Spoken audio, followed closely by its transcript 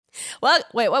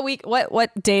Wait, what week?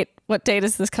 What date? What day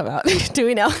does this come out? Do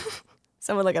we know?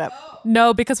 Someone look it up.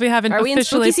 No, because we haven't Are we in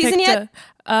officially spooky season picked yet?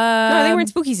 No, I think we're in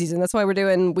spooky season. That's why we're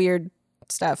doing weird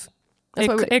stuff.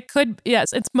 It could,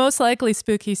 yes. It's most likely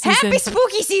spooky season. Happy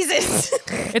spooky season!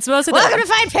 It's mostly Welcome to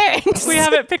Fine Pairings. we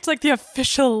haven't picked like the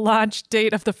official launch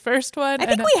date of the first one. I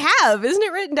think we have. Isn't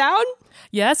it written down?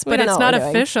 Yes, We but don't know it's what not we're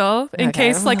doing. official in Okay.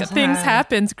 case like things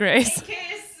happens, Grace. In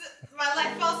case my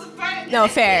life falls apart. No,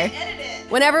 and I fair. can't edit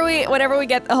it. Whenever we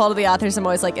get a hold of the authors, I'm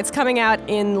always like, it's coming out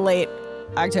in late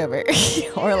October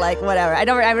or like whatever. I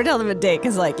never tell them a date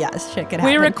because like, yeah, shit could happen.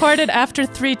 We recorded After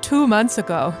 3 2 months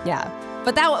ago. Yeah,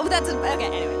 but that's okay.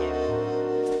 Anyway.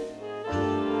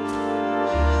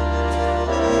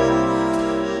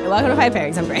 Welcome to Five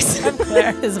Pairings. I'm Grace. I'm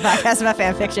Claire. This is a podcast about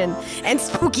fan fiction and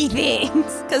spooky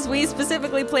things. Because we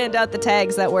specifically planned out the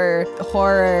tags that were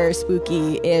horror,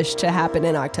 spooky-ish to happen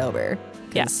in October.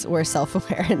 Yes, we're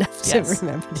self-aware enough to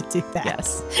remember to do that.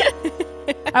 Yes.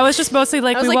 I was just mostly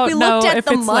like, I was we like, won't we know looked at if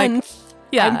the it's month. like,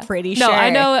 yeah, I'm pretty No, sure. I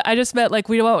know. I just meant like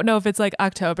we won't know if it's like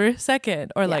October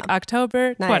 2nd or like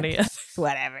October 9th. 20th.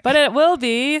 Whatever. But it will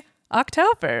be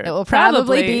October. It will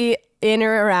probably be in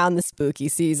or around the spooky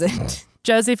season.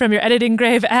 Josie from your editing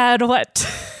grave ad what?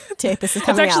 Take this is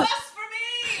coming actually- out.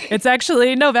 It's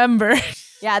actually November.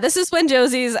 Yeah, this is when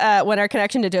when our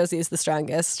connection to Josie is the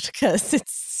strongest because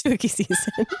it's spooky season.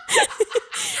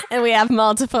 And we have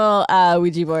multiple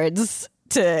Ouija boards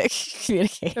to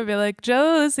communicate. I'll be like,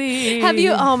 Josie. Have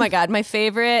you? Oh my God, my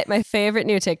favorite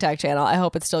new TikTok channel. I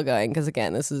hope it's still going because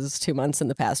again, this is 2 months in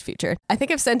the past future. I think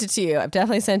I've sent it to you. I've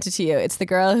definitely sent it to you. It's the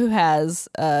girl who has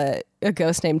a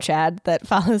ghost named Chad that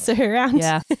follows her around.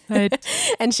 Yeah.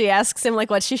 And she asks him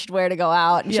like what she should wear to go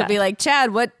out. And she'll be like,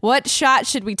 Chad, what shot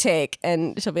should we take?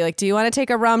 And she'll be like, do you want to take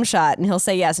a rum shot? And he'll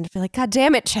say yes. And she'll be like, God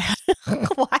damn it, Chad.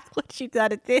 Why would you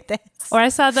gotta do this? Or I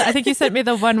saw I think you sent me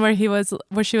the one where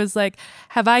she was like,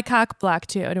 have I cock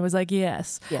blocked you? And it was like,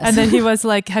 yes. And then he was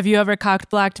like, have you ever cock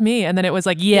blocked me? And then it was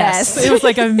like, yes. It was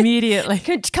like immediately.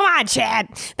 Come on, Chad.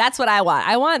 That's what I want.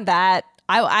 I want that.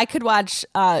 I could watch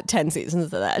 10 seasons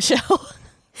of that show.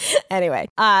 Anyway,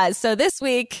 so this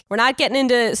week we're not getting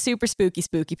into super spooky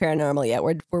paranormal yet.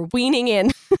 We're weaning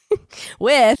in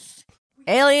with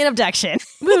alien abduction,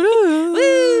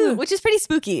 Woo! Which is pretty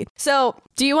spooky. So,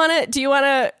 do you want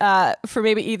to for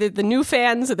maybe either the new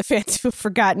fans or the fans who've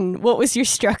forgotten, what was your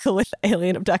struggle with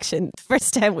alien abduction the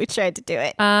first time we tried to do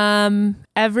it?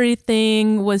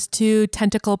 Everything was too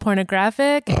tentacle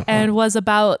pornographic and was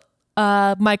about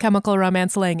My Chemical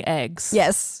Romance laying eggs.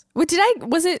 Yes. I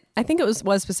think it was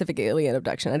specific alien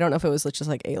abduction. I don't know if it was just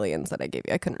like aliens that I gave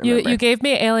you. I couldn't remember. You gave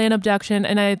me alien abduction,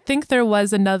 and I think there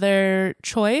was another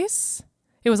choice.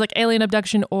 It was like alien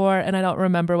abduction and I don't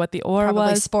remember what the Probably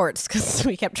was. Sports, because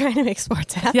we kept trying to make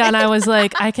sports happen. Yeah, and I was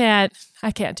like, I can't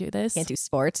do this. Can't do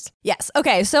sports. Yes.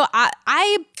 Okay. So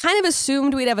I kind of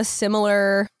assumed we'd have a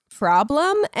similar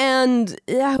problem, and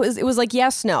yeah, it was like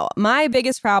yes, no. My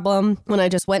biggest problem when I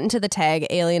just went into the tag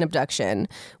alien abduction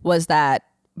was that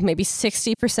maybe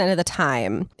 60% of the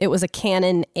time it was a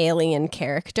canon alien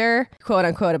character, quote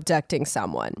unquote, abducting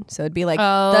someone. So it'd be like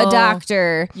the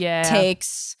doctor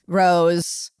takes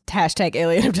Rose, hashtag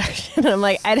alien abduction. And I'm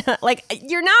like, I don't like,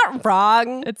 you're not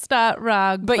wrong. It's not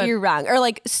wrong, but you're wrong. Or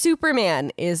like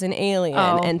Superman is an alien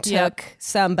and took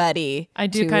somebody. I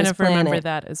do to kind his of remember planet.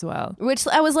 that as well. Which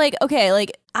I was like, okay,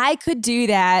 like I could do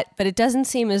that, but it doesn't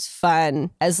seem as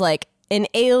fun as like an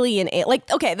alien. Like,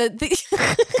 okay,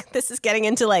 this is getting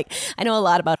into like, I know a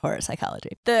lot about horror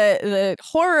psychology. The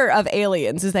horror of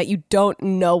aliens is that you don't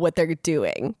know what they're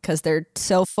doing because they're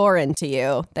so foreign to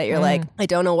you that you're like, I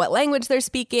don't know what language they're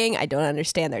speaking. I don't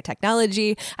understand their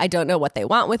technology. I don't know what they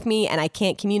want with me, and I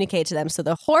can't communicate to them. So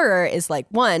the horror is like,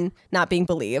 one, not being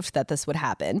believed that this would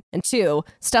happen, and two,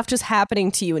 stuff just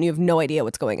happening to you and you have no idea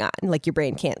what's going on. Like your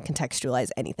brain can't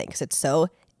contextualize anything because it's so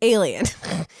alien.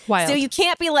 Wild. So you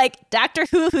can't be like Doctor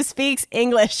Who speaks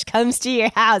English comes to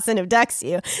your house and abducts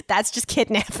you. That's just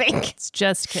kidnapping. It's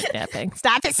just kidnapping. It's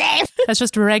not the same. That's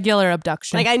just regular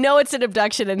abduction. Like I know it's an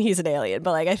abduction and he's an alien,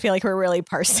 but like I feel like we're really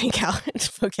parsing out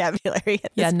vocabulary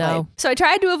at this point. So I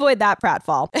tried to avoid that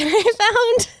pratfall, and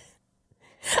I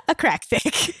found a crack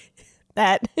fic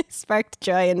that sparked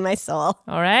joy in my soul.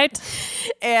 All right.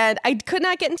 And I could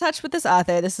not get in touch with this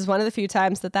author. This is one of the few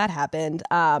times that happened.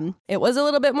 It was a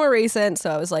little bit more recent, so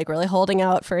I was like really holding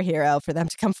out for a hero for them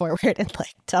to come forward and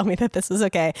like tell me that this was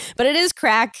okay. But it is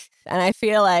crack, and I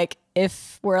feel like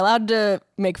if we're allowed to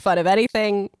make fun of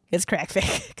anything, it's crack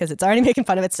fic because it's already making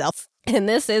fun of itself. And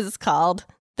this is called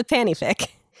the Panty Fic.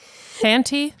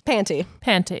 Panty? Panty.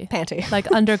 Panty.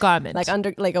 Like undergarment.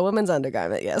 Like a woman's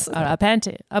undergarment, yes. A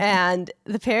panty. And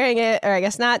the pairing, or I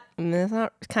guess not, it's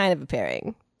not kind of a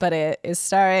pairing, but it is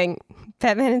starring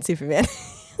Batman and Superman.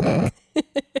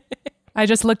 I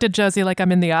just looked at Josie like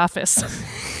I'm in the office.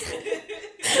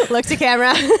 Look to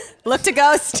camera. Look to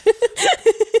ghost.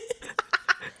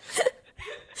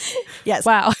 Yes.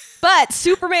 Wow. But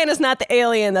Superman is not the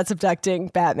alien that's abducting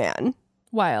Batman.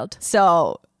 Wild.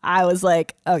 So I was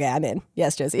like, okay, I'm in.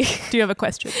 Yes, Josie. Do you have a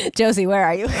question? Josie, where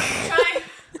are you?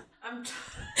 I'm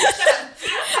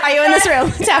Are you in this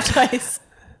room? Tap twice.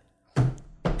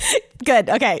 Good.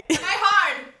 Okay. Am I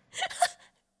hard?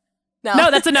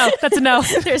 No, that's a no. That's a no.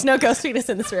 There's no ghost penis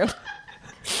in this room.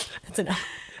 That's a no.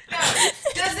 No.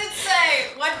 Does it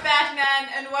say what Batman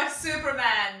and what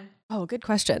Superman? Oh, good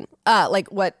question.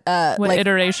 Like what? What like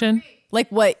iteration? Like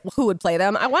what? Who would play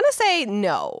them? I want to say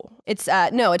no. It's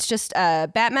no. It's just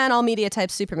Batman all media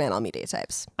types, Superman all media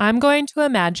types. I'm going to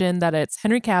imagine that it's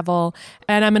Henry Cavill,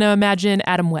 and I'm going to imagine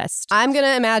Adam West. I'm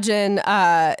gonna imagine.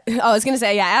 I was gonna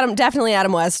say definitely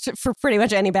Adam West for pretty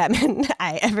much any Batman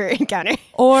I ever encounter.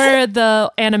 Or the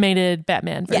animated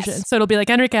Batman version. Yes. So it'll be like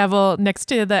Henry Cavill next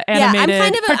to the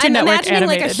animated Cartoon Network imagining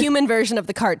animated. like a human version of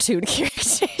the cartoon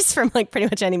characters from like pretty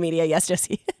much any media. Yes,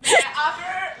 Josie. I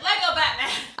offer Lego Batman.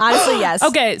 Honestly, yes.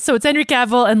 Okay, so it's Henry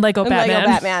Cavill and Lego Batman. Lego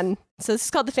Batman. So this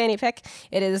is called the Fanny Pick.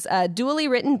 It is dually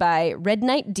written by Red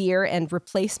Knight Deer and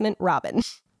Replacement Robin.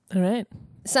 All right.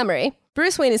 Summary.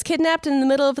 Bruce Wayne is kidnapped in the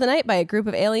middle of the night by a group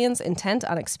of aliens intent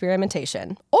on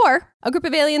experimentation. Or a group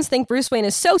of aliens think Bruce Wayne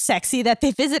is so sexy that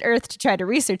they visit Earth to try to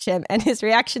research him and his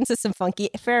reactions to some funky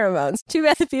pheromones. Too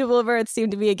bad the people of Earth seem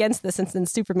to be against this and send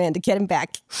Superman to get him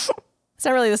back. It's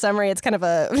not really the summary. It's kind of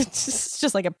it's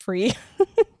just like a pre.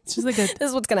 It's just like a... This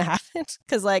is what's going to happen.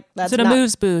 Because like that's It's an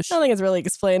amuse-bouche. I don't think it's really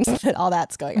explained that all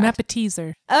that's going on. An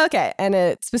appetizer. Okay. And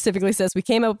it specifically says, we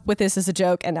came up with this as a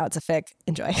joke and now it's a fic.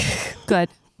 Enjoy. Good.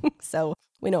 So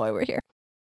we know why we're here.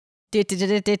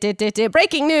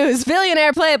 Breaking news.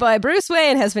 Billionaire playboy Bruce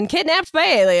Wayne has been kidnapped by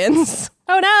aliens.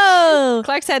 Oh no!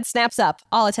 Clark's head snaps up,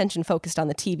 all attention focused on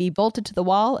the TV bolted to the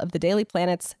wall of the Daily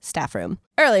Planet's staff room.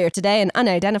 Earlier today, an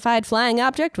unidentified flying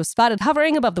object was spotted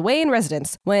hovering above the Wayne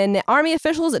residence. When Army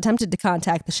officials attempted to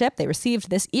contact the ship, they received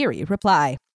this eerie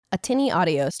reply. A tinny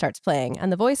audio starts playing,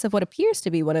 and the voice of what appears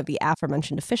to be one of the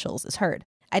aforementioned officials is heard.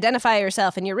 Identify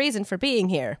yourself and your reason for being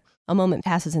here. A moment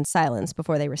passes in silence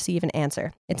before they receive an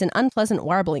answer. It's an unpleasant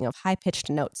warbling of high-pitched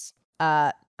notes.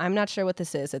 I'm not sure what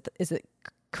this is. Is it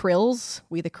Krills?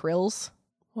 We the Krills?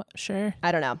 What? Sure.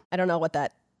 I don't know. I don't know what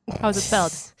that... How's it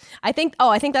spelled? I think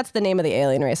that's the name of the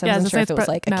alien race. I wasn't sure if it was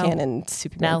like a canon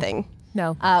Superman thing.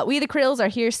 No. We the Krills are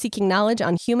here seeking knowledge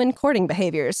on human courting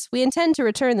behaviors. We intend to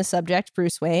return the subject,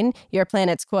 Bruce Wayne, your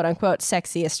planet's quote-unquote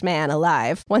sexiest man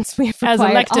alive, once we have as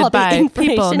acquired elected all the by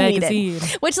information People needed.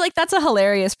 magazine. Which, like, that's a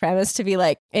hilarious premise to be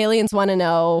like, aliens want to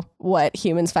know what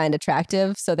humans find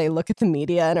attractive, so they look at the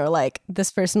media and are like,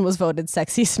 this person was voted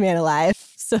sexiest man alive,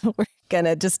 so we're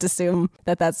gonna just assume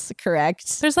that that's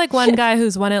correct. There's like one guy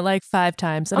who's won it like 5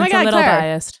 times, and it's a little Claire.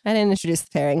 biased. I didn't introduce the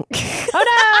pairing.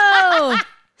 Oh no!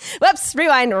 Whoops,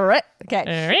 rewind.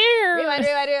 Okay. Rewind.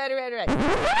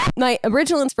 My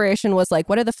original inspiration was like,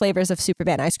 what are the flavors of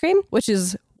Superman ice cream? Which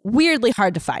is weirdly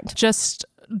hard to find. Just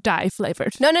dye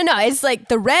flavored. No. It's like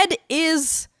the red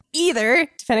is either,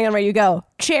 depending on where you go,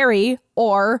 cherry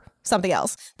or something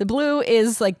else. The blue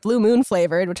is like blue moon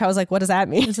flavored, which I was like, what does that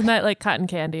mean? Isn't that like cotton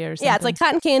candy or something? Yeah, it's like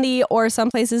cotton candy, or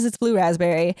some places it's blue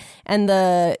raspberry. And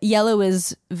the yellow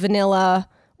is vanilla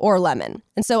or lemon.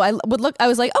 And so I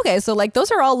was like, okay, so like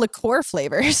those are all liqueur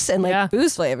flavors and like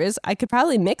booze flavors. I could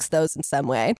probably mix those in some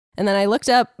way. And then I looked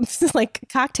up like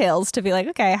cocktails to be like,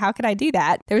 okay, how could I do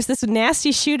that? There was this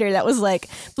nasty shooter that was like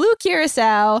blue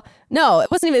curacao. No,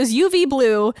 it wasn't even, it was UV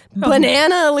blue,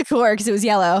 banana liqueur because it was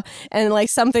yellow, and like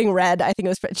something red. I think it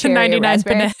was cherry 99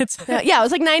 raspberry. bananas. Yeah, it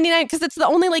was like 99 because it's the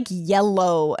only like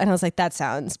yellow. And I was like, that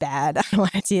sounds bad. I don't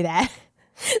want to do that.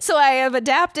 So I have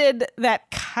adapted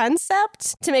that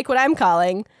concept to make what I'm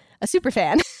calling a super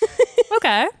fan.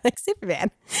 Okay. Like Superman.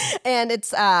 And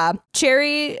it's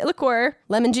cherry liqueur,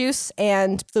 lemon juice,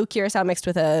 and blue curacao mixed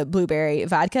with a blueberry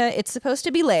vodka. It's supposed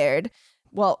to be layered.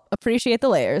 Well, appreciate the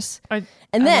layers. And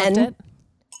then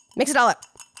mix it all up.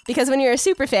 Because when you're a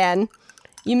super fan,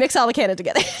 you mix all the canon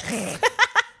together.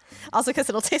 Also because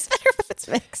it'll taste better if it's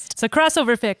mixed. It's a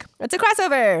crossover fic. It's a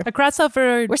crossover. A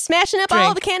crossover. We're smashing up drink.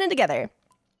 all the canon together.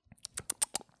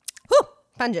 Whew,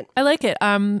 pungent. I like it.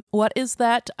 What is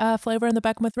that flavor in the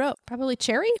back of my throat? Probably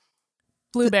cherry?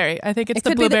 Blueberry. I think it's It the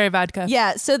could be blueberry vodka.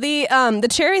 Yeah, so the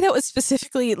cherry that was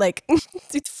specifically like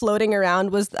floating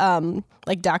around was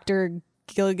like Dr.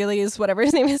 Gillies, whatever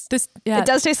his name is. It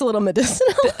does taste a little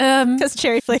medicinal because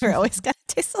cherry flavor always kind of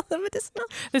tastes a little medicinal.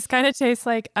 This kind of tastes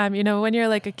like, when you're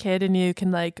like a kid and you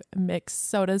can like mix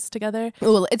sodas together.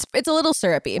 Ooh, it's a little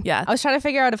syrupy. Yeah. I was trying to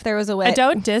figure out if there was a way. I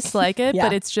don't dislike it,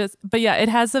 but it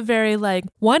has a very like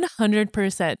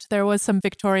 100%. There was some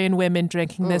Victorian women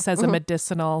drinking this as a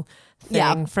medicinal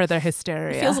thing for their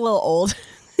hysteria. It feels a little old.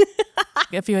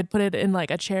 If you had put it in like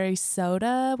a cherry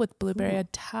soda with blueberry on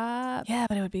top. Yeah,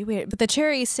 but it would be weird. But the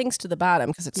cherry sinks to the bottom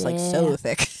because it's like so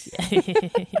thick.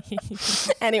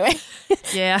 Anyway.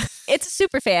 Yeah. It's a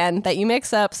super fan that you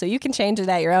mix up so you can change it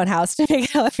at your own house to make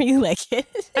it however you like it.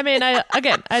 I mean,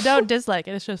 I don't dislike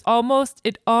it. It's just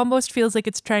it almost feels like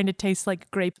it's trying to taste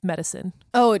like grape medicine.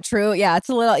 Oh, true. Yeah, it's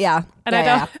a little,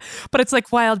 And but it's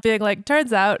like wild being like,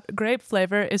 turns out grape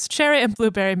flavor is cherry and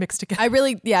blueberry mixed together.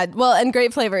 And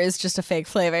grape flavor is just a fake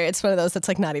flavor. It's one of those that's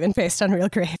like not even based on real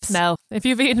grapes. No, if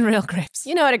you've eaten real grapes.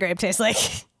 You know what a grape tastes like.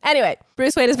 Anyway,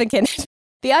 Bruce Wayne has been kidnapped.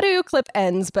 The audio clip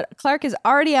ends, but Clark is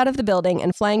already out of the building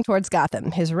and flying towards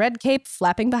Gotham, his red cape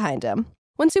flapping behind him.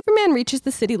 When Superman reaches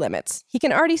the city limits, he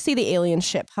can already see the alien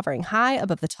ship hovering high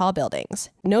above the tall buildings.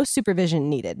 No supervision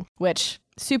needed, which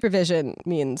supervision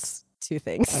means two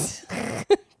things.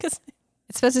 Because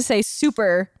it's supposed to say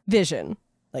supervision,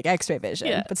 like x-ray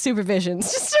vision, but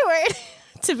supervision's just a word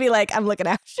to be like, I'm looking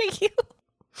after you.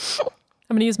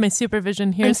 I'm going to use my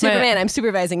supervision here. I'm Superman. I'm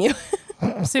supervising you.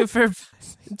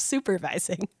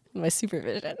 Supervising my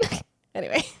supervision.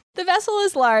 Anyway, the vessel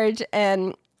is large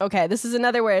and, okay, this is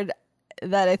another word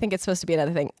that I think it's supposed to be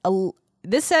another thing.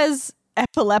 This says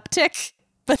epileptic,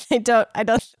 but they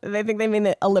think they mean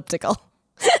the elliptical.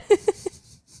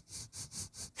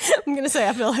 I'm going to say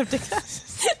epileptic.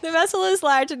 The vessel is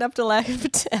large enough to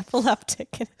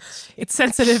epileptic. It's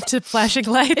sensitive to flashing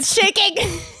lights. It's shaking.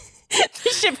 The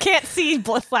ship can't see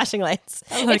flashing lights.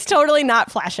 It's totally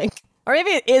not flashing. Or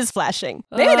maybe it is flashing.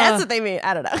 Maybe that's what they mean.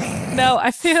 I don't know. No, I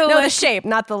feel like... the shape,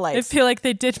 not the lights. I feel like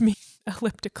they did mean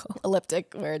elliptical.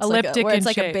 Elliptic, where it's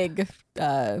like a big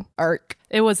arc.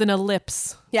 It was an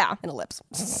ellipse. Yeah, an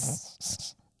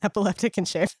ellipse. Epileptic in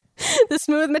shape. The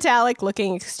smooth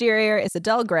metallic-looking exterior is a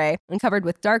dull gray and covered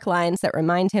with dark lines that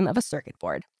remind him of a circuit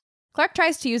board. Clark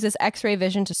tries to use his X-ray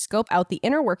vision to scope out the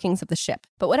inner workings of the ship,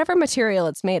 but whatever material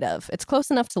it's made of, it's close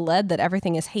enough to lead that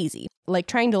everything is hazy, like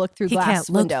trying to look through glass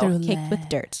window caked with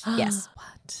dirt. Yes.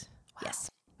 What? Wow. Yes.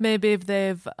 Maybe if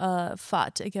they've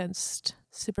fought against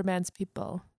Superman's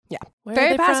people. Yeah. Where Very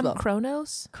are they possible. From?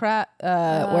 Kronos? Where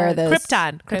are those?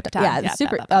 Krypton. Yeah,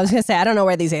 I was going to say, I don't know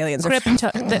where these aliens are from.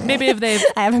 Maybe if they've...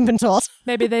 I haven't been told.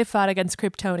 Maybe they fought against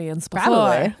Kryptonians before.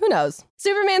 Probably. Who knows?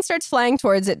 Superman starts flying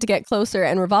towards it to get closer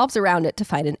and revolves around it to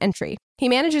find an entry. He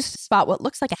manages to spot what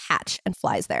looks like a hatch and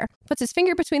flies there, puts his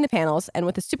finger between the panels, and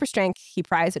with his super strength, he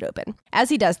pries it open. As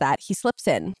he does that, he slips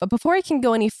in, but before he can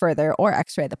go any further or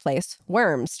x-ray the place,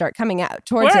 worms start coming out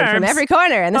towards him from every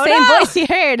corner, and the same voice he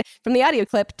heard from the audio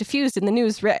clip diffused in the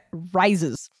news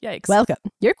rises. Yikes. Welcome.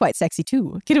 You're quite sexy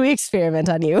too. Can we experiment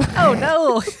on you? Oh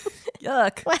no.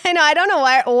 Yuck. I know. I don't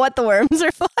know what the worms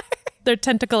are for. They're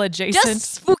tentacle adjacent.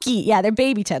 Just spooky. Yeah, they're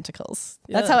baby tentacles.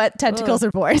 That's how tentacles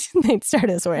are born. They start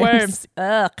as worms.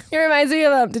 Ugh. It reminds me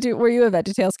of, were you a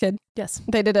VeggieTales kid? Yes.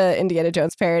 They did a Indiana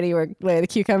Jones parody where Larry the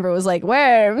Cucumber was like,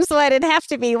 worms, why did it have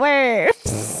to be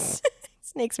worms?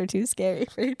 Snakes are too scary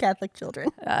for Catholic children.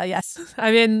 Yes.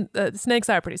 I mean, snakes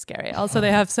are pretty scary. Also, they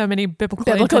have so many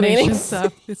biblical meanings. So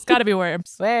it's got to be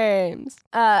worms. Worms.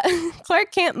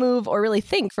 Clark can't move or really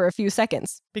think for a few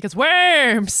seconds. Because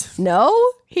worms! No?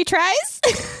 He tries?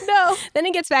 No. Then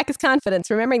he gets back his confidence,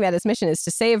 remembering that his mission is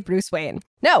to save Bruce Wayne.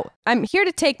 No, I'm here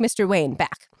to take Mr. Wayne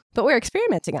back. But we're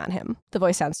experimenting on him. The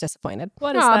voice sounds disappointed.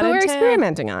 What is that? But we're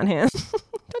experimenting on him.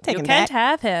 Don't take him back. You can't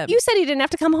have him. You said he didn't have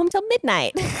to come home till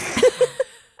midnight.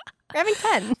 We're having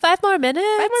fun. 5 more minutes?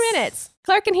 5 more minutes.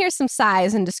 Clark can hear some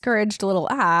sighs and discouraged little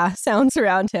sounds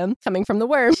around him coming from the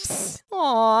worms.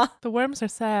 Aww. The worms are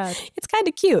sad. It's kind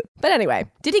of cute. But anyway,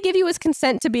 did he give you his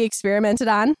consent to be experimented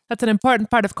on? That's an important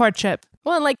part of courtship.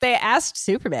 Well, and they asked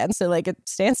Superman, so it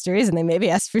stands to reason they maybe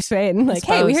asked Bruce Wayne,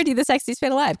 hey, we heard you the sexiest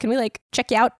man alive. Can we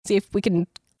check you out, see if we can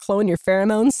clone your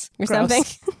pheromones or something?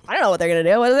 I don't know what they're going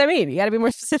to do. What does that mean? You got to be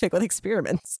more specific with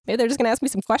experiments. Maybe they're just going to ask me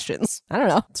some questions. I don't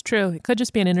know. It's true. It could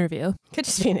just be an interview.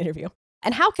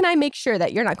 And how can I make sure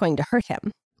that you're not going to hurt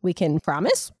him? We can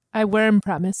promise? I worm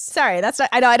promise. Sorry, that's not,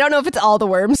 I don't know if it's all the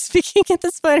worms speaking at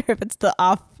this point or if it's the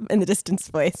off in the distance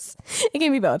voice. It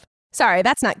can be both. Sorry,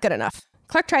 that's not good enough.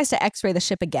 Clark tries to x-ray the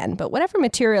ship again, but whatever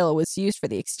material was used for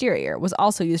the exterior was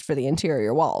also used for the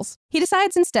interior walls. He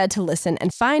decides instead to listen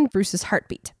and find Bruce's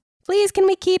heartbeat. Please, can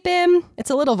we keep him? It's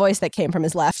a little voice that came from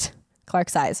his left. Clark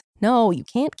sighs. No, you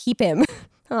can't keep him.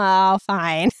 Oh,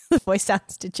 fine. The voice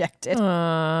sounds dejected.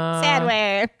 Sad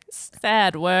worms.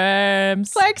 Sad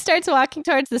worms. Clark starts walking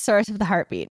towards the source of the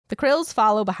heartbeat. The Krills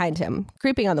follow behind him,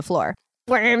 creeping on the floor.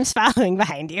 Worms following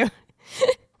behind you.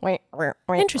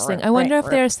 Interesting. I wonder if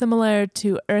they're similar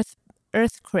to Earth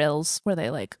Krills, where they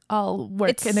like all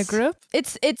work in a group.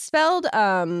 It's spelled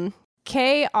Krylls.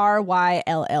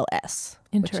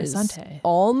 Interessante. Which is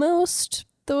almost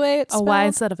the way it's spelled. A Y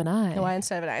instead of an I. A Y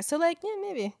instead of an I. So like, yeah,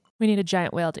 maybe. We need a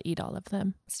giant whale to eat all of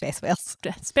them. Space whales.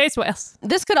 Space whales.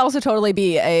 This could also totally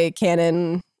be a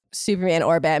canon Superman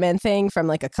or Batman thing from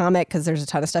like a comic, because there's a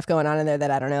ton of stuff going on in there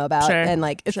that I don't know about. Sure. And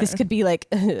like, if this could be like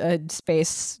a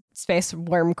space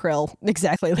worm krill,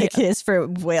 exactly like it is for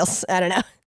whales. I don't know.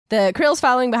 The Krills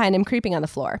following behind him, creeping on the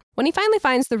floor. When he finally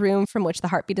finds the room from which the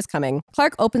heartbeat is coming,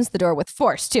 Clark opens the door with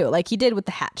force, too, like he did with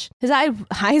the hatch. His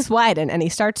eyes widen and he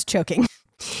starts choking.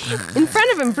 In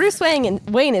front of him, Bruce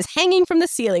Wayne is hanging from the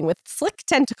ceiling with slick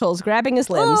tentacles grabbing his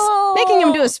limbs, making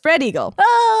him do a spread eagle.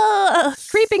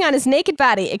 Creeping on his naked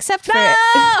body, except for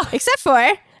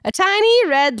a tiny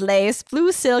red lace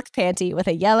blue silk panty with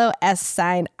a yellow S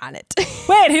sign on it.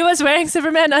 Wait, he was wearing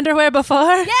Superman underwear before?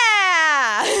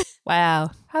 Yeah!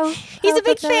 Wow. He's a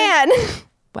big fan.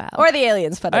 Wow. Or the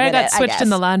aliens put him in it, got switched I guess. in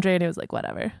the laundry and he was like,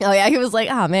 whatever. Oh yeah, he was like,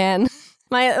 oh man,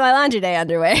 my laundry day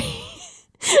underwear.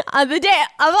 On the day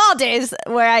of all days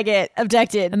where I get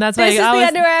abducted. And that's why this is the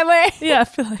underwear I'm wearing. Yeah, I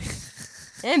feel like...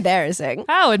 Embarrassing.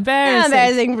 How embarrassing.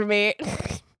 Embarrassing for me.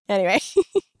 Anyway,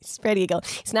 spread eagle.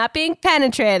 He's not being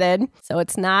penetrated, so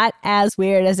it's not as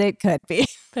weird as it could be.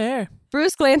 Fair.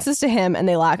 Bruce glances to him and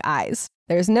they lock eyes.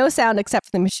 There is no sound except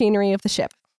for the machinery of the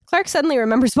ship. Clark suddenly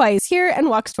remembers why he's here and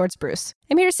walks towards Bruce.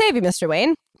 I'm here to save you, Mr.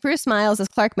 Wayne. Bruce smiles as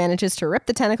Clark manages to rip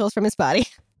the tentacles from his body.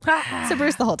 So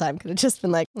Bruce the whole time could have just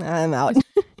been like, I'm out.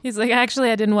 He's like, actually,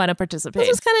 I didn't want to participate. This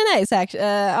was kind of nice, actually.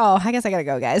 I guess I gotta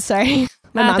go, guys. Sorry.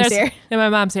 My mom's here. Yeah, my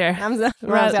mom's here. Mom's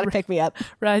gotta pick me up.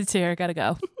 Ride's here. Gotta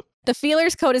go. The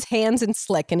feelers coat his hands in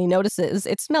slick, and he notices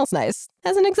it smells nice.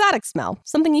 Has an exotic smell,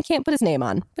 something he can't put his name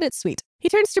on, but it's sweet. He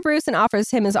turns to Bruce and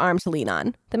offers him his arm to lean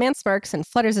on. The man smirks and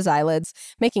flutters his eyelids,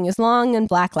 making his long and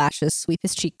black lashes sweep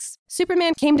his cheeks.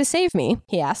 Superman came to save me,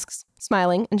 he asks,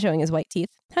 smiling and showing his white teeth.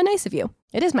 How nice of you.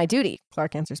 It is my duty,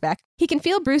 Clark answers back. He can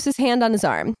feel Bruce's hand on his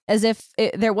arm, as if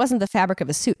there wasn't the fabric of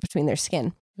a suit between their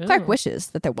skin. Ooh. Clark wishes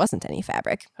that there wasn't any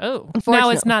fabric. Oh, now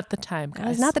is not the time,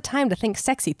 guys. It's not the time to think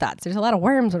sexy thoughts. There's a lot of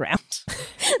worms around.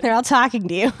 They're all talking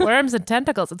to you. Worms and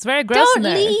tentacles. It's very gross in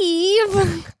there. Don't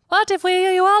leave. What if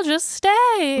you all just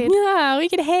stayed? Yeah, we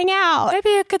could hang out. Maybe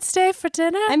you could stay for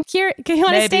dinner. I'm curious. You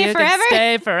want to stay forever? Could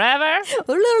stay forever.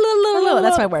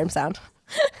 That's my worm sound.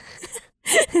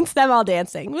 It's them all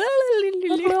dancing.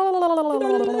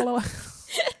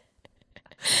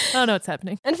 Oh no, it's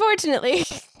happening. Unfortunately,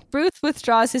 Bruce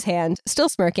withdraws his hand, still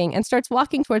smirking, and starts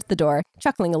walking towards the door,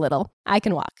 chuckling a little. I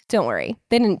can walk. Don't worry.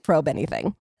 They didn't probe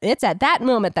anything. It's at that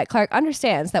moment that Clark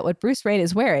understands that what Bruce Wayne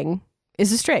is wearing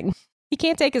is a string. He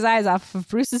can't take his eyes off of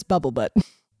Bruce's bubble butt.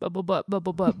 Bubble butt,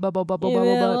 bubble butt, bubble butt,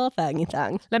 bubble butt. Thingy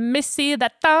thong. Let me see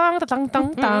that thong, thong,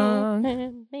 thong, thong.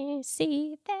 Let me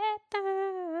see that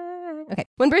thong. Okay.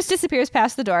 When Bruce disappears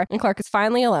past the door and Clark is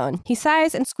finally alone, he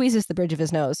sighs and squeezes the bridge of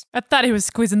his nose. I thought he was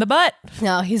squeezing the butt.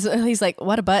 No, he's like,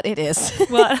 what a butt it is.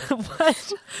 What?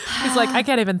 He's like, I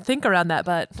can't even think around that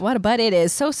butt. What a butt it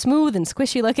is. So smooth and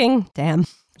squishy looking. Damn.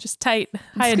 Just tight,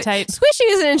 high and tight. Squishy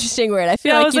is an interesting word. I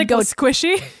feel like you'd go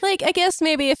squishy. Like, I guess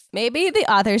maybe the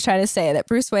author is trying to say that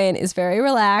Bruce Wayne is very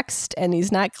relaxed and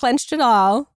he's not clenched at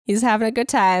all. He's having a good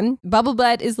time. Bubble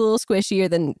butt is a little squishier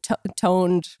than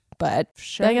toned butt.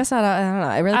 Sure. I guess I don't know.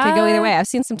 I really could go either way. I've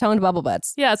seen some toned bubble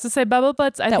butts. Yeah, so say bubble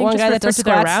butts. I think one just guy refer that does to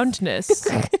their squats. roundness.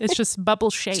 It's just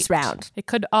bubble shaped. Just round. It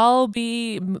could all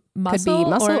be muscle. Could be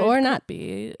muscle or it not. Could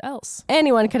be else.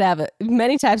 Anyone could have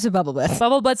many types of bubble butts.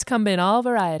 Bubble butts come in all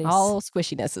varieties. All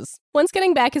squishinesses. Once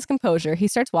getting back his composure, he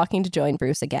starts walking to join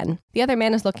Bruce again. The other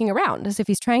man is looking around as if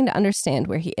he's trying to understand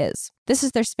where he is. This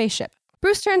is their spaceship.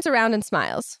 Bruce turns around and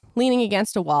smiles, leaning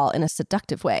against a wall in a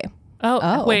seductive way.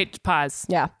 Oh, wait, pause.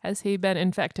 Yeah. Has he been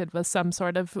infected with some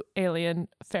sort of alien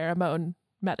pheromone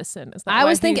medicine? Is that I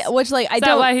was thinking, which like, I is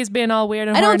don't. that why he's being all weird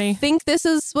and I horny? don't think this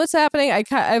is what's happening. I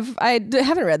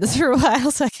haven't read this for a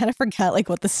while, so I kind of forgot like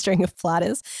what the string of plot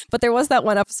is. But there was that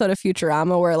one episode of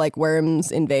Futurama where like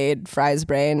worms invade Fry's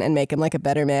brain and make him like a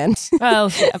better man.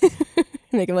 Oh, yeah.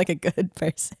 Make him like a good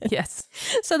person. Yes.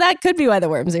 So that could be why the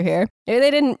worms are here. Maybe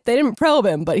they didn't probe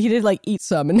him, but he did like eat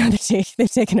some and now they've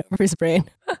taken over his brain.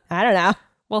 I don't know.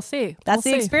 We'll see. That's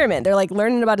the experiment. They're like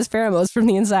learning about his pheromones from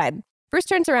the inside. Bruce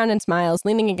turns around and smiles,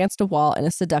 leaning against a wall in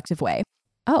a seductive way.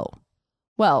 Oh,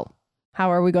 well,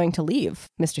 how are we going to leave,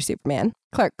 Mr. Superman?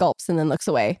 Clark gulps and then looks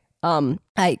away.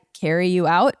 I carry you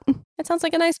out? That sounds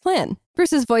like a nice plan.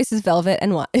 Bruce's voice is velvet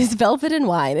and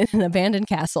wine in an abandoned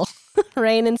castle.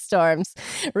 Rain and storms.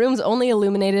 Rooms only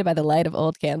illuminated by the light of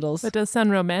old candles. That does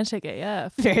sound romantic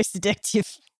AF. Very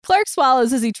seductive. Clark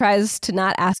swallows as he tries to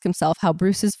not ask himself how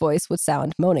Bruce's voice would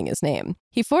sound moaning his name.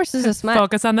 He forces a smile.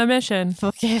 Focus on the mission.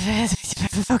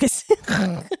 Focus.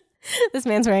 This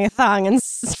man's wearing a thong and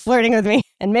flirting with me.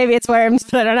 And maybe it's worms,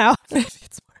 but I don't know.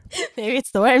 Maybe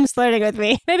it's the worms flirting with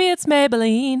me. Maybe it's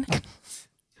Maybelline.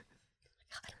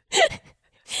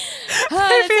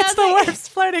 Maybe it's the worms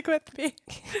flirting with me.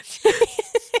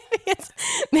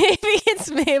 Maybe it's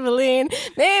Maybelline.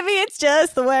 Maybe it's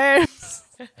just the worms.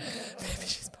 Maybe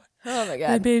she's born. Oh my god.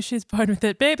 Maybe she's born with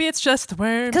it. Maybe it's just the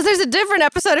worms. Because there's a different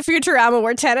episode of Futurama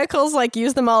where tentacles like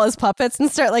use them all as puppets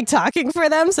and start like talking for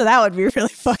them. So that would be really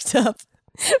fucked up.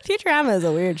 Futurama is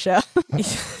a weird show.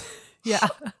 Yeah.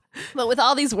 But with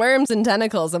all these worms and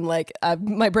tentacles, I'm like,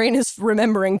 my brain is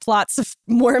remembering plots of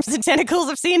worms and tentacles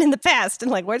I've seen in the past. And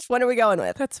like, which one are we going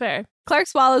with? That's fair. Clark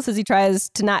swallows as he tries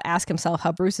to not ask himself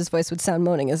how Bruce's voice would sound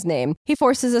moaning his name. He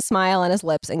forces a smile on his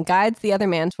lips and guides the other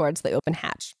man towards the open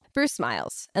hatch. Bruce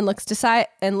smiles and looks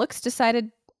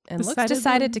decided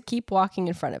to keep walking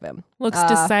in front of him. Looks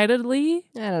decidedly?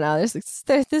 I don't know.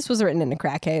 This was written in a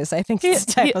crack haze. I think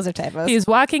typos are typos. He's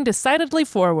walking decidedly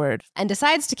forward. And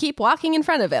decides to keep walking in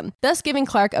front of him, thus giving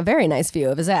Clark a very nice view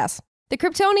of his ass. The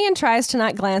Kryptonian tries to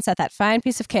not glance at that fine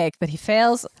piece of cake, but he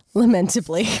fails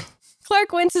lamentably.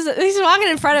 Clark winces. He's walking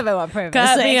in front of him on purpose.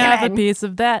 Cut me off a piece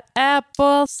of that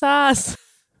applesauce.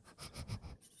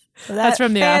 That's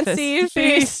from The Office. Fancy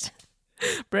feast.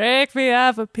 Break me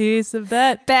off a piece of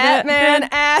that Batman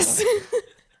ass.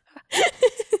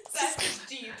 That's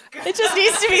deep. It just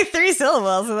needs to be 3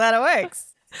 syllables so that it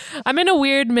works. I'm in a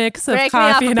weird mix of Break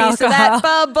coffee me and off a piece alcohol. of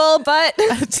that bubble butt. You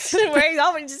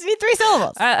just need 3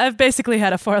 syllables. I've basically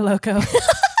had a Four Loko.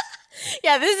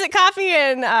 Yeah, this is coffee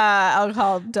and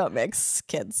alcohol don't mix,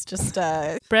 kids. Just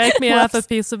break me off a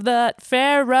piece of that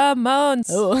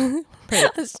pheromones. Ooh.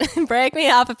 Break me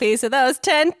off a piece of those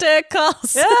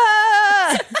tentacles.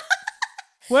 Ah!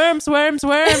 Worms. Break me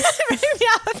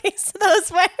off a piece of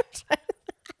those worms.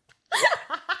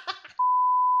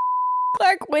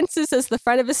 Clark winces as the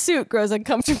front of his suit grows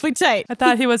uncomfortably tight. I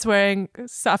thought he was wearing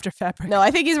softer fabric. No,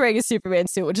 I think he's wearing a Superman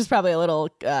suit, which is probably a little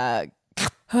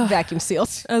vacuum sealed.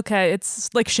 Okay, it's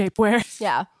like shapewear.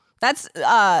 Yeah. That's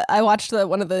I watched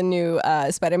one of the new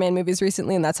Spider-Man movies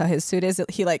recently, and that's how his suit is.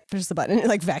 He like pushes the button and it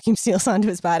like vacuum seals onto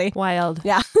his body. Wild.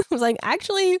 Yeah. I was like,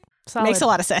 actually, Solid. Makes a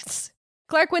lot of sense.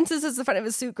 Clark winces as the front of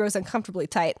his suit grows uncomfortably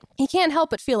tight. He can't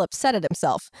help but feel upset at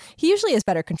himself. He usually has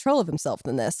better control of himself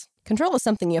than this. Control is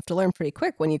something you have to learn pretty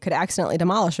quick when you could accidentally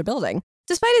demolish a building.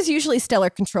 Despite his usually stellar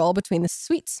control between the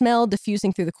sweet smell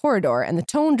diffusing through the corridor and the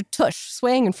toned tush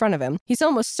swaying in front of him, he's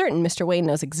almost certain Mr. Wayne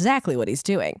knows exactly what he's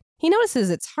doing. He notices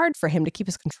it's hard for him to keep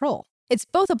his control. It's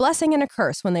both a blessing and a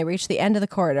curse when they reach the end of the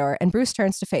corridor and Bruce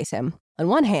turns to face him. On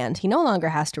one hand, he no longer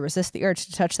has to resist the urge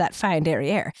to touch that fine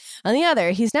derriere. On the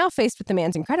other, he's now faced with the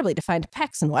man's incredibly defined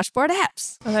pecs and washboard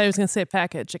abs. I thought he was going to say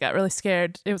package. I got really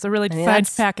scared. It was a really defined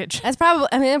package. That's probably,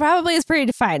 it probably is pretty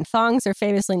defined. Thongs are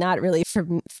famously not really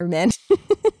for men.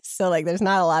 So, like, there's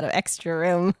not a lot of extra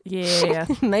room. Yeah.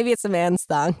 Maybe it's a man's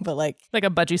thong, but like a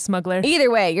budgie smuggler.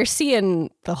 Either way, you're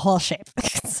seeing the whole shape.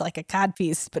 It's like a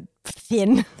codpiece, but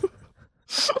thin.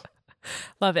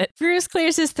 Love it. Bruce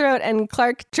clears his throat and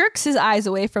Clark jerks his eyes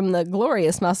away from the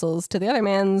glorious muscles to the other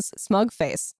man's smug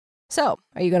face. So,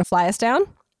 are you going to fly us down?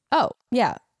 Oh,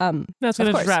 yeah. That's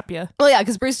going to drop you. Well, yeah,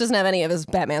 because Bruce doesn't have any of his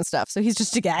Batman stuff, so he's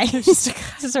just a guy. He's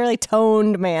just a really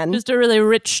toned man. Just a really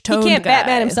rich toned guy. He can't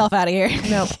Batman himself out of here.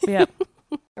 No, yep.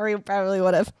 Or he probably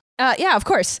would have. Yeah, of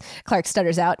course, Clark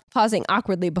stutters out, pausing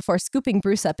awkwardly before scooping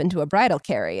Bruce up into a bridal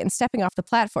carry and stepping off the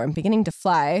platform, beginning to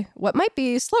fly, what might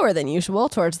be slower than usual,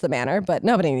 towards the manor, but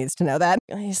nobody needs to know that.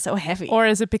 He's so heavy. Or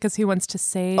is it because he wants to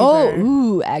save her?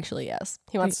 Ooh, actually, yes.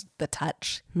 He wants the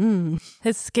touch.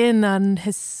 His skin on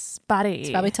his body. He's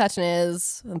probably touching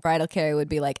his bridal carry would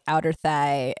be like outer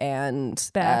thigh and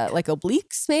back. Like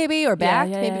obliques maybe, or back,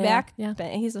 back. Yeah.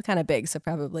 But he's kind of big, so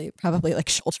probably like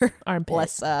shoulder. Armpit.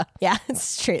 Less, it's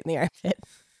straight in the armpit.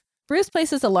 Bruce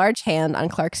places a large hand on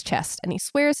Clark's chest, and he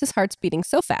swears his heart's beating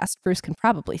so fast Bruce can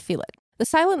probably feel it. The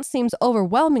silence seems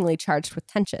overwhelmingly charged with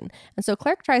tension, and so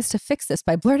Clark tries to fix this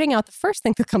by blurting out the first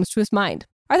thing that comes to his mind.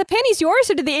 Are the panties yours,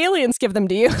 or did the aliens give them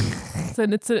to you?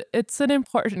 And it's an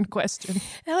important question.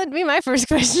 That would be my first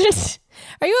question.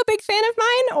 Are you a big fan of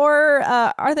mine, or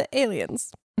are the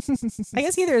aliens? I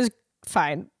guess either is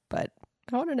fine, but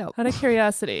I want to know. Out of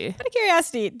curiosity. Out of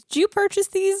curiosity, did you purchase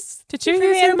these? Did you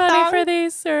use your money for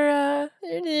these, or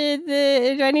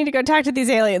Do I need to go talk to these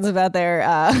aliens about their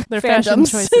fashion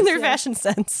choices, their fashion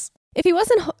sense? If he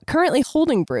wasn't currently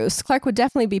holding Bruce, Clark would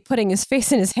definitely be putting his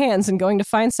face in his hands and going to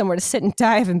find somewhere to sit and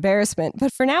die of embarrassment.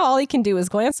 But for now, all he can do is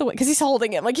glance away because he's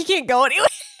holding him. Like, he can't go anywhere.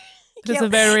 It's a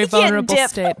very vulnerable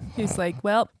state. He's like,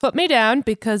 well, put me down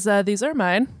because these are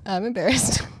mine. I'm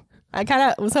embarrassed. I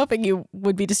kind of was hoping you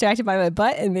would be distracted by my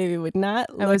butt and maybe would not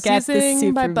look at the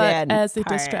Superman. My butt as a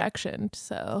distraction,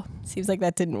 so. Seems like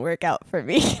that didn't work out for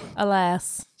me.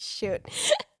 Alas. Shoot.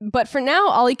 But for now,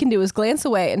 all he can do is glance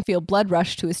away and feel blood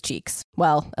rush to his cheeks.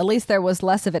 Well, at least there was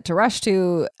less of it to rush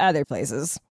to other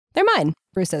places. They're mine,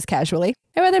 Bruce says casually.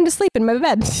 I wear them to sleep in my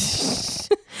bed.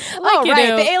 Oh,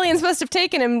 right. The aliens must have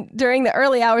taken him during the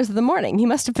early hours of the morning. He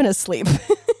must have been asleep.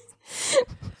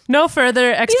 No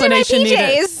further explanation These are my PJs.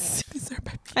 needed. These are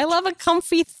my PJs. I love a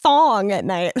comfy thong at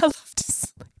night. I love to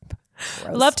sleep.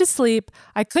 Love to sleep.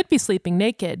 I could be sleeping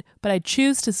naked, but I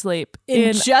choose to sleep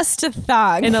in just a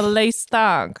thong. In a lace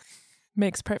thong.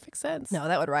 Makes perfect sense. No,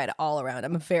 that would ride all around.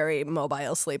 I'm a very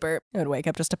mobile sleeper. I would wake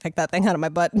up just to pick that thing out of my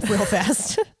butt real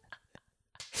fast.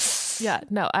 Yeah,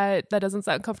 no, that doesn't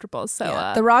sound comfortable.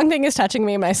 So the wrong thing is touching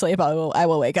me in my sleep. I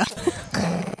will wake up.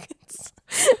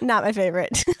 It's not my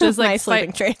favorite. Just like my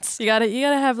sleeping traits. You gotta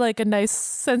have like a nice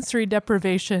sensory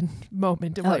deprivation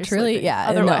moment. While you're truly, sleeping. yeah.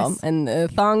 Otherwise,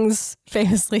 and thongs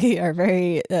famously are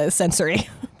very sensory.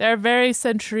 They're very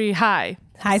sensory high.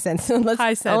 High sense.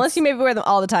 Unless you maybe wear them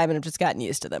all the time and have just gotten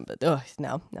used to them. But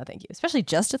no, thank you. Especially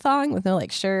just a thong with no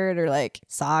like shirt or like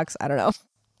socks. I don't know.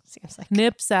 Seems like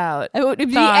nips out. It would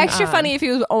be extra funny if he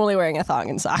was only wearing a thong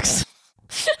and socks.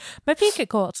 My feet get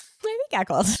cold. My feet got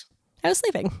cold. I was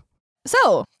sleeping.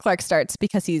 So Clark starts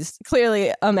because he's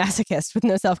clearly a masochist with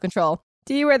no self-control.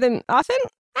 Do you wear them often?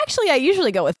 Actually, I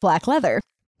usually go with black leather.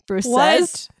 Bruce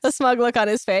says, a smug look on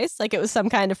his face, like it was some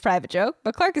kind of private joke,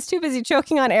 but Clark is too busy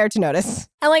choking on air to notice.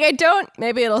 And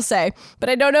maybe it'll say, but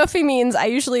I don't know if he means I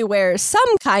usually wear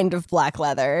some kind of black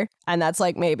leather, and that's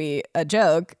like maybe a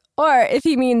joke, or if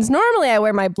he means normally I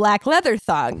wear my black leather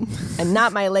thong and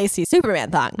not my lacy Superman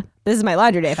thong. This is my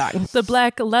laundry day thong. The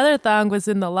black leather thong was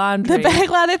in the laundry. The black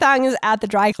leather thong is at the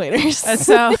dry cleaners.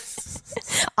 So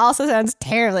also sounds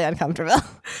terribly uncomfortable.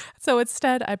 So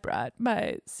instead, I brought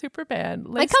my Superman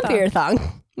lace my comfier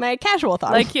thong. My casual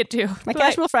thong. Like you do. My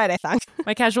casual Friday thong.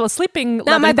 My casual sleeping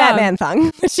leather Not my thong. Batman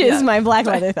thong, which is my black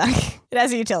leather thong. It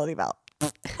has a utility belt.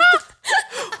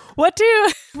 What do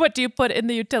you put in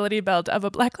the utility belt of a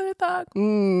black leather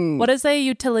thong? What does a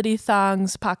utility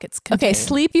thong's pockets contain? Okay,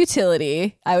 sleep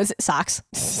utility. socks.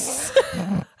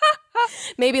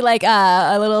 Maybe like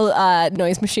a little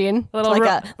noise machine, a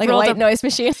white noise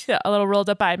machine. Yeah, a little rolled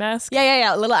up eye mask.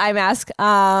 Yeah, a little eye mask.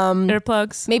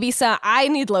 Earplugs. Maybe some. I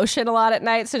need lotion a lot at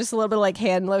night, so just a little bit of like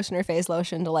hand lotion or face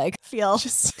lotion to like feel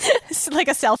just like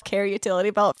a self-care utility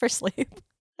belt for sleep.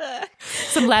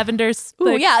 Some lavenders.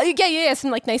 Ooh, yeah.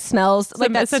 Some like nice smells,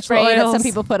 like that spray that some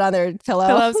people put on their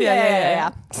pillows.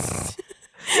 Yeah.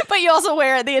 But you also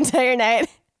wear it the entire night.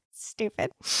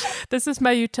 Stupid. This is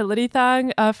my utility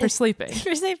thong for sleeping.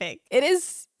 For sleeping. It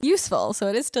is useful, so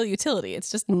it is still utility.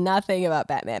 It's just nothing about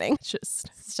Batmaning. It's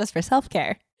just for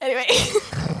self-care. Anyway.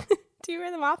 Do you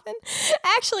wear them often?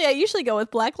 Actually, I usually go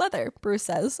with black leather, Bruce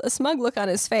says, a smug look on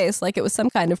his face like it was some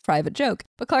kind of private joke.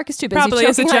 But Clark is too busy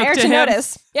choking on air to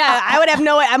notice. Yeah, I would have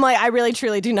no way. I'm like, I really,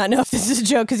 truly do not know if this is a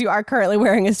joke because you are currently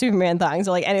wearing a Superman thong,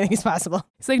 so like anything is possible.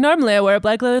 It's like, normally I wear a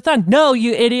black leather thong. No,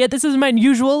 you idiot. This is my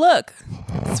usual look.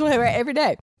 That's what I wear every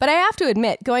day. But I have to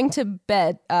admit, going to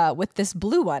bed with this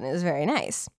blue one is very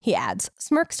nice, he adds,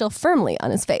 smirk still firmly on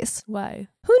his face. Why?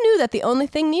 Who knew that the only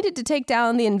thing needed to take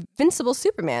down the invincible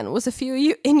Superman was a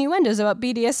few innuendos about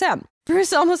BDSM?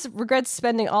 Bruce almost regrets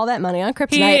spending all that money on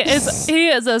kryptonite. He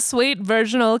is a sweet,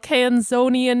 virginal,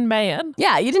 Kanzonian man.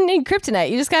 Yeah, you didn't need kryptonite.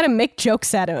 You just got to make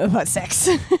jokes at him about sex.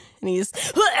 And he's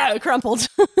crumpled.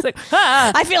 It's like,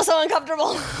 I feel so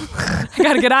uncomfortable. I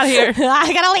got to get out of here.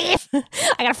 I got to leave.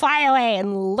 I got to fly away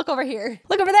and look over here.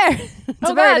 Look over there. It's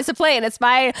a bird. It's a plane. It's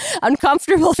my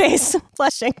uncomfortable face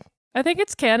flushing. I think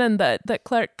it's canon that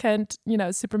Clark Kent,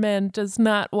 Superman does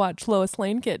not watch Lois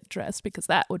Lane get dressed because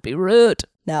that would be rude.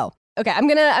 No. Okay, I'm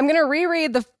gonna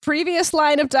reread the previous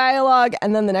line of dialogue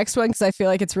and then the next one because I feel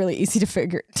like it's really easy to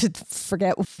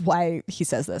forget why he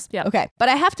says this. Yeah. Okay, but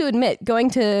I have to admit, going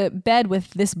to bed with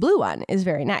this blue one is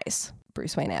very nice.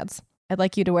 Bruce Wayne adds, "I'd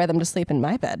like you to wear them to sleep in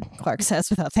my bed," Clark says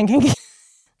without thinking.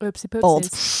 Oopsie poopsies.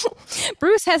 Bold.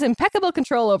 Bruce has impeccable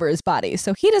control over his body,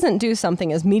 so he doesn't do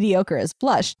something as mediocre as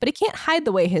blush, but he can't hide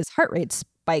the way his heart rate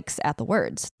spikes at the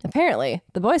words. Apparently,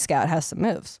 the Boy Scout has some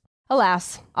moves.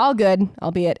 Alas, all good,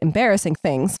 albeit embarrassing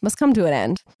things, must come to an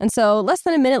end. And so, less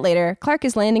than a minute later, Clark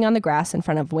is landing on the grass in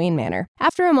front of Wayne Manor.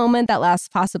 After a moment that lasts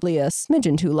possibly a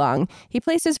smidgen too long, he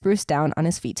places Bruce down on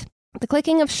his feet. The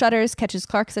clicking of shutters catches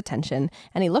Clark's attention,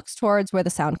 and he looks towards where the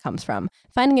sound comes from,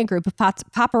 finding a group of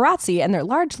paparazzi and their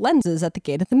large lenses at the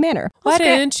gate of the manor. Why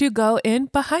didn't you go in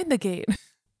behind the gate?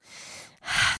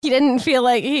 He didn't feel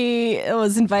like he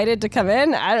was invited to come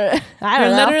in. I don't You're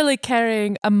know. literally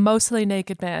carrying a mostly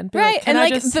naked man. Be Right, and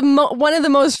like just... one of the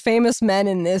most famous men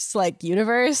in this like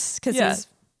universe, because he's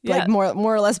like more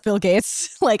or less Bill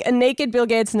Gates. Like a naked Bill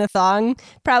Gates in a thong,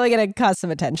 probably gonna cause some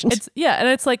attention. And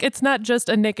it's like it's not just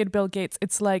a naked Bill Gates.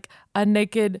 It's like a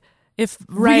naked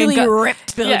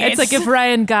ripped Bill Gates. It's like if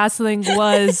Ryan Gosling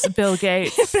was Bill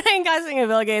Gates. If Ryan Gosling and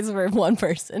Bill Gates were one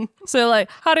person. So like,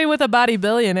 howdy with a body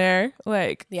billionaire,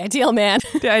 like The ideal man.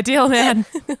 the ideal man,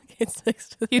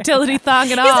 utility thong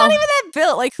and all. He's not even that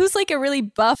built. Like who's like a really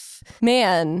buff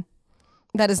man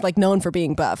that is like known for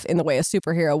being buff in the way a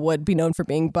superhero would be known for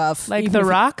being buff. Like The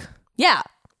Rock? Yeah.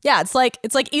 Yeah, it's like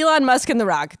Elon Musk and The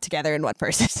Rock together in one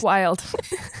person. Wild.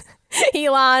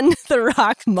 Elon, The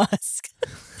Rock, Musk.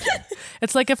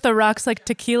 It's like if The Rock's like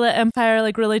tequila empire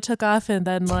like really took off and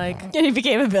then like And he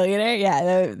became a billionaire.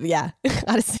 Yeah.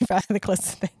 Honestly, probably the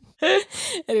closest thing.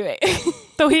 Anyway.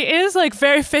 Though he is like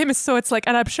very famous, so it's like,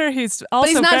 and I'm sure he's also But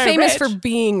he's not very famous rich. for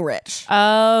being rich.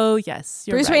 Oh, yes.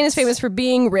 Bruce Wayne is famous for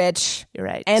being rich. You're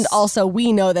right. And also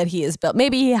we know that he is built.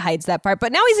 Maybe he hides that part,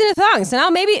 but now he's in a thong. So now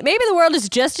maybe the world is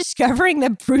just discovering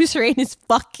that Bruce Wayne is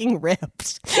fucking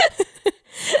ripped.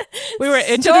 We were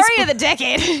into Story this of the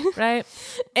decade. right?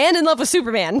 And in love with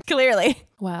Superman, clearly.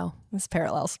 Wow. This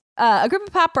parallels. A group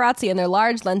of paparazzi and their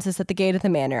large lenses at the gate of the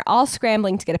manor, all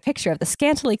scrambling to get a picture of the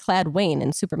scantily clad Wayne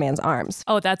in Superman's arms.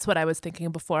 Oh, that's what I was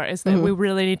thinking before, is that we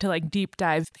really need to like deep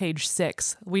dive page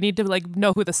 6. We need to like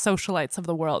know who the socialites of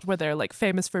the world, where they're like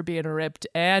famous for being ripped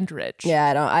and rich. Yeah,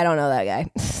 I don't know that guy.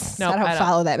 No, I don't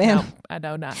follow that man. No, I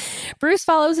know not. Bruce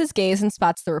follows his gaze and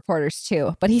spots the reporters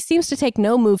too, but he seems to take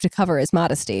no move to cover his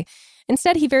modesty.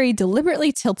 Instead, he very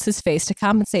deliberately tilts his face to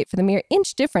compensate for the mere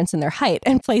inch difference in their height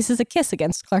and places a kiss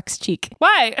against Clark's cheek.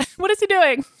 Why? What is he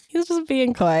doing? He's just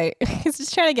being coy. He's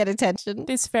just trying to get attention.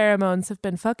 These pheromones have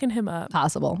been fucking him up.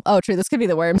 Possible. Oh, true. This could be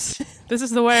the worms This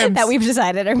is the worms. that we've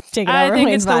decided are taking I over think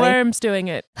Wayne's it's the body. worms doing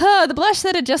it. The blush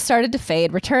that had just started to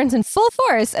fade returns in full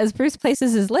force as Bruce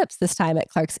places his lips, this time at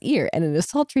Clark's ear, and in a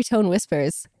sultry tone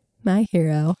whispers, "My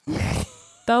hero."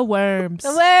 The worms.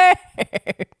 The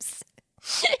worms.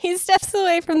 He steps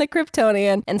away from the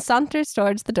Kryptonian and saunters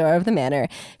towards the door of the manor,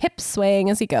 hips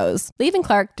swaying as he goes, leaving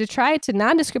Clark to try to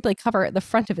nondescriptly cover the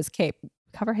front of his cape.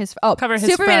 Cover his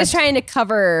Superman is trying to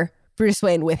cover Bruce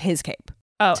Wayne with his cape.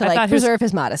 Oh, to I like thought preserve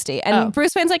his modesty. And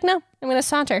Bruce Wayne's like, no, I'm going to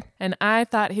saunter. And I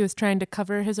thought he was trying to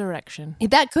cover his erection.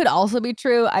 That could also be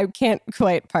true. I can't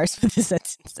quite parse what the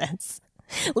sentence says.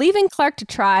 Leaving Clark to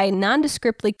try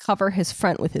nondescriptly cover his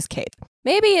front with his cape.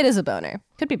 Maybe it is a boner.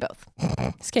 Could be both.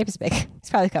 His cape is big. He's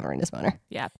probably covering his boner.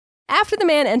 Yeah. After the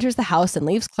man enters the house and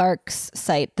leaves Clark's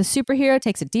sight, the superhero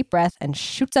takes a deep breath and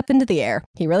shoots up into the air.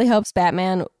 He really hopes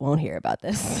Batman won't hear about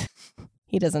this.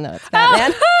 He doesn't know it's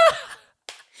Batman.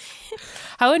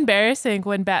 How embarrassing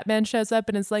when Batman shows up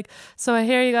and is like, so I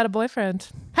hear you got a boyfriend.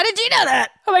 How did you know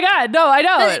that? Oh my God. No, I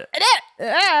don't.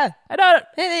 I don't.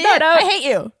 No. I hate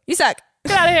you. You suck.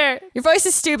 Get out of here. Your voice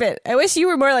is stupid. I wish you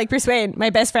were more like Bruce Wayne,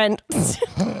 my best friend.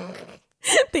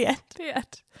 The end. The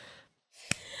end.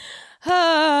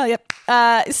 Yep.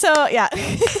 So, yeah.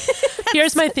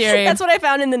 Here's my theory. That's what I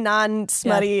found in the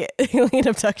non-smutty alien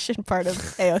abduction part of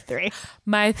AO3.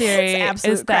 My theory It's is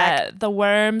absolute crack. that the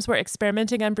worms were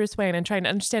experimenting on Bruce Wayne and trying to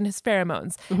understand his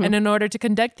pheromones. And in order to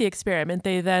conduct the experiment,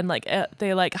 they then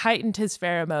heightened his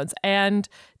pheromones and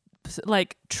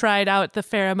like tried out the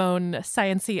pheromone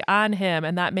science-y on him,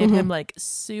 and that made him like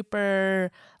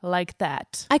super like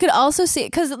that. I could also see,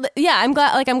 because I'm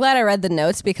glad I read the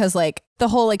notes, because like the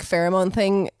whole like pheromone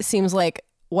thing seems like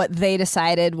what they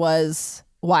decided was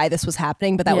why this was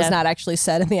happening, but that was not actually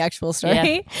said in the actual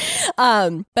story.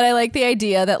 But I like the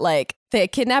idea that like they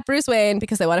kidnap Bruce Wayne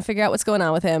because they want to figure out what's going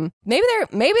on with him. Maybe they're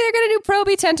gonna do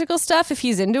proby tentacle stuff if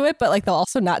he's into it, but like they'll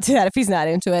also not do that if he's not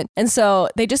into it. And so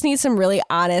they just need some really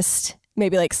honest,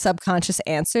 maybe like subconscious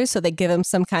answers. So they give him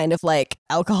some kind of like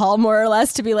alcohol, more or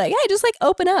less, to be like, hey, just like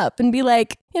open up and be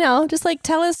like, just like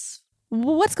tell us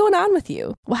what's going on with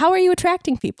you. Well, how are you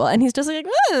attracting people? And he's just like,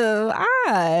 oh,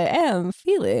 I am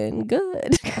feeling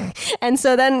good. And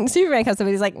so then Superman comes up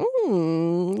and he's like,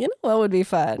 you know what would be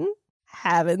fun?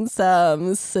 Having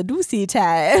some seducey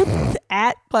time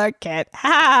at Clark Kent.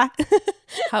 Ha!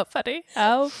 How funny.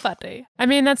 How funny. I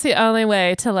mean, that's the only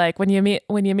way to like when you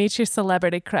meet your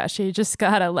celebrity crush, you just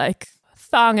gotta like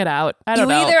thong it out. I don't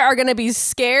know. You either are going to be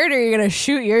scared or you're going to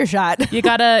shoot your shot. You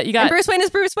got And Bruce Wayne is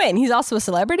Bruce Wayne. He's also a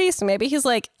celebrity, so maybe he's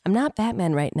like, I'm not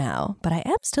Batman right now, but I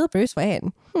am still Bruce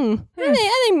Wayne. I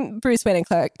think Bruce Wayne and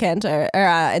Clark Kent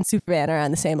and Superman are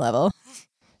on the same level.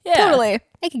 Yeah. Totally.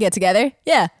 They could get together.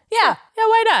 Yeah. Yeah,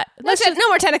 why not? No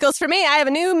more tentacles for me. I have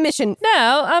a new mission.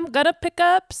 No, I'm gonna pick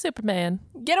up Superman.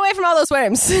 Get away from all those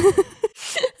worms.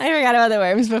 I forgot about the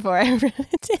worms before I read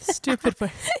it. Stupid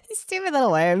worms. Stupid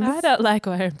little worms. I don't like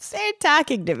worms. They're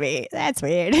talking to me. That's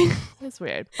weird. It's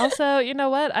weird. Also, you know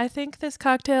what? I think this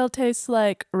cocktail tastes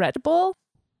like Red Bull.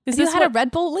 Have you had a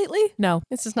Red Bull lately? No.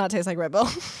 This does not taste like Red Bull.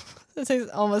 It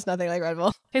tastes almost nothing like Red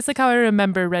Bull. Tastes like how I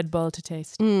remember Red Bull to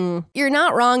taste. You're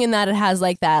not wrong in that it has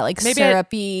like that, like Maybe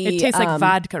syrupy. It tastes like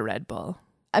vodka Red Bull.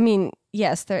 I mean,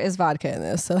 yes, there is vodka in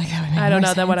this, so like that would make I don't more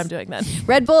know then what I'm sense. doing then.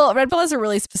 Red Bull has a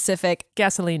really specific.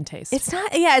 Gasoline taste. It's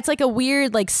not. Yeah, it's like a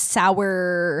weird, like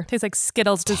sour tastes like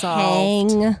Skittles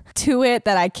dissolved. tang to it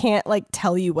that I can't like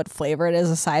tell you what flavor it is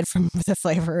aside from the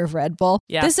flavor of Red Bull.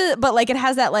 Yeah. But like it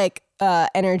has that like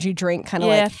energy drink kind of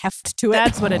like heft to it.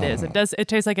 That's what it is. It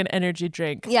tastes like an energy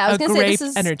drink. Yeah, I was a gonna say grape this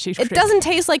is energy drink. It doesn't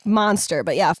taste like Monster,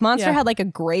 but yeah, if Monster Yeah. had like a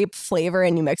grape flavor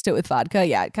and you mixed it with vodka,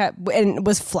 yeah, and it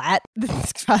was flat.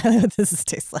 That's probably what this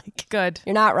tastes like. Good.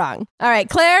 You're not wrong. All right,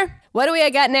 Claire, what do we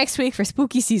got next week for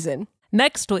spooky season?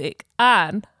 Next week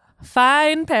on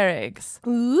Fine Pairings,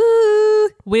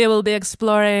 Ooh. we will be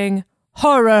exploring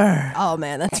horror. Oh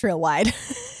man, that's real wide.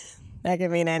 That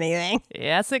could mean anything.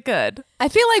 Yes, it could. I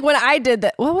feel like when I did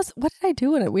that, what did I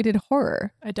do when we did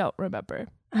horror? I don't remember.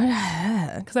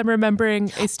 Because I'm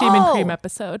remembering a Steam and Cream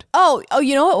episode. Oh,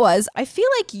 you know what it was? I feel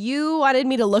like you wanted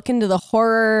me to look into the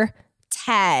horror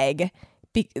tag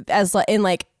as in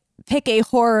like pick a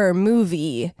horror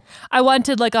movie. I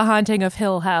wanted like a Haunting of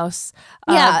Hill House.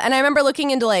 Yeah, and I remember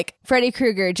looking into like Freddy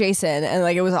Krueger, Jason, and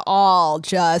like it was all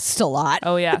just a lot.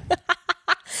 Oh yeah.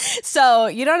 So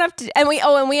you don't have to. And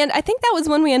I think that was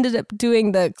when we ended up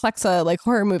doing the Klexa like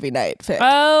horror movie night fic.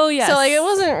 Oh yes. So like it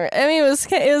wasn't. I mean,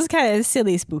 it was kind of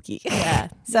silly, spooky. Yeah.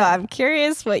 So I'm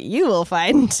curious what you will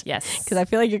find. Yes. Because I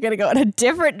feel like you're gonna go in a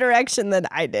different direction than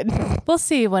I did. We'll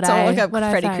see what So I look up what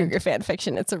I Freddy find. Krueger fan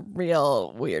fiction. It's a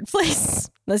real weird place.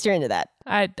 Unless you're into that.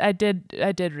 I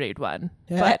did read one,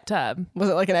 Yeah. but Was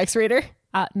it like an X-reader?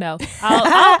 no.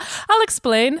 I'll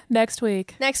explain next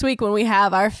week. Next week when we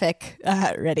have our fic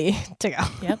ready to go.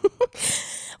 Yep.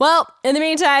 Well, in the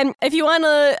meantime, if you want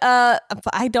to,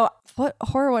 what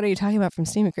horror? What are you talking about from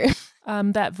Steam and Cream?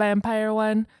 That vampire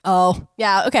one. Oh,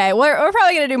 yeah. Okay, we're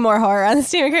probably gonna do more horror on the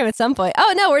Steam and Cream at some point.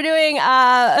 Oh no, we're doing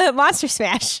Monster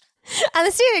Smash on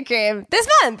the Steam and Cream this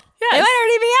month. Yes. It might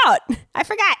already be out. I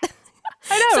forgot.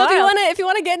 I know. So wow. if you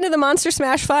want to get into the Monster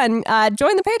Smash fun,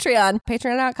 join the Patreon,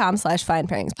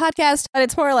 patreon.com/finepairings-podcast. And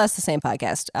it's more or less the same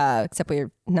podcast, except we're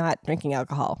not drinking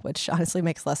alcohol, which honestly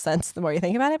makes less sense the more you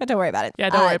think about it, but don't worry about it. Yeah,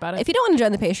 don't worry about it. If you don't want to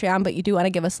join the Patreon, but you do want to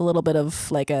give us a little bit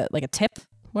of like a tip,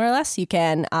 more or less, you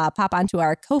can pop onto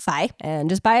our Ko-Fi and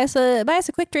just buy us a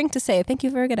quick drink to say thank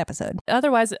you for a good episode.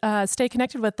 Otherwise, stay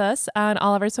connected with us on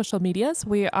all of our social medias.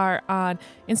 We are on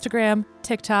Instagram,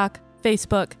 TikTok,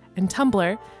 Facebook, and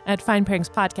Tumblr at Fine Pairings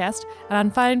Podcast, and on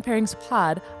Fine Pairings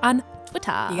Pod on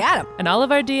Twitter. You got 'em. And all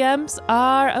of our DMs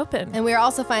are open. And we are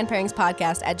also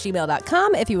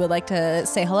finepairingspodcast@gmail.com if you would like to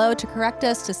say hello, to correct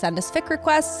us, to send us fic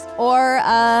requests, or,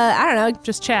 I don't know,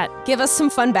 Just chat. give us some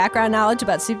fun background knowledge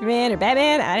about Superman or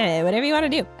Batman. I don't know, whatever you want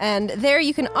to do. And there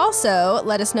you can also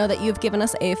let us know that you've given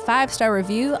us a 5-star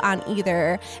review on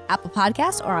either Apple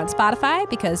Podcasts or on Spotify,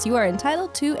 because you are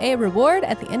entitled to a reward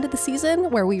at the end of the season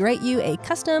where we write you a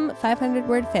custom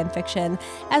 500-word fan fiction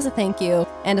as a thank you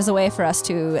and as a way for us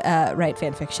to write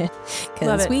fan fiction, Love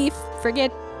because it. we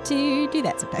forget to do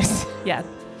that sometimes. Yeah.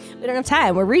 We don't have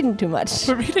time. We're reading too much.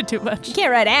 We're reading too much. You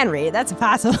can't write and read. That's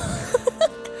impossible.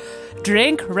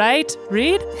 Drink, write,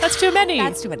 read? That's too many.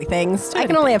 That's too many things. I many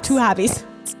can only have things. 2 hobbies.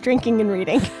 It's drinking and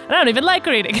reading. I don't even like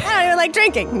reading. I don't even like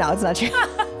drinking. No, it's not true.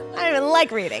 I don't even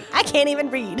like reading. I can't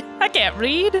even read. I can't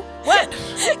read. What?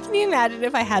 Can you imagine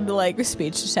if I had to like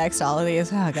speech to text all of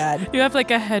these? Oh God. You have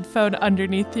like a headphone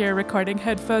underneath your recording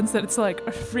headphones that it's like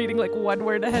reading like one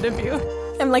word ahead of you.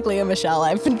 I'm like Leah Michelle.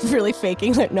 I've been really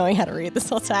faking like knowing how to read this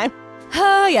whole time.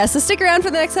 Oh yeah, so stick around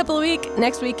for the next couple of weeks.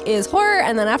 Next week is horror,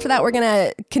 and then after that we're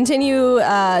gonna continue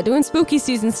doing spooky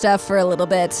season stuff for a little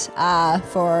bit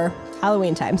for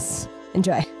Halloween times.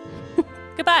 Enjoy.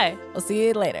 Goodbye. We'll see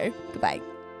you later. Goodbye.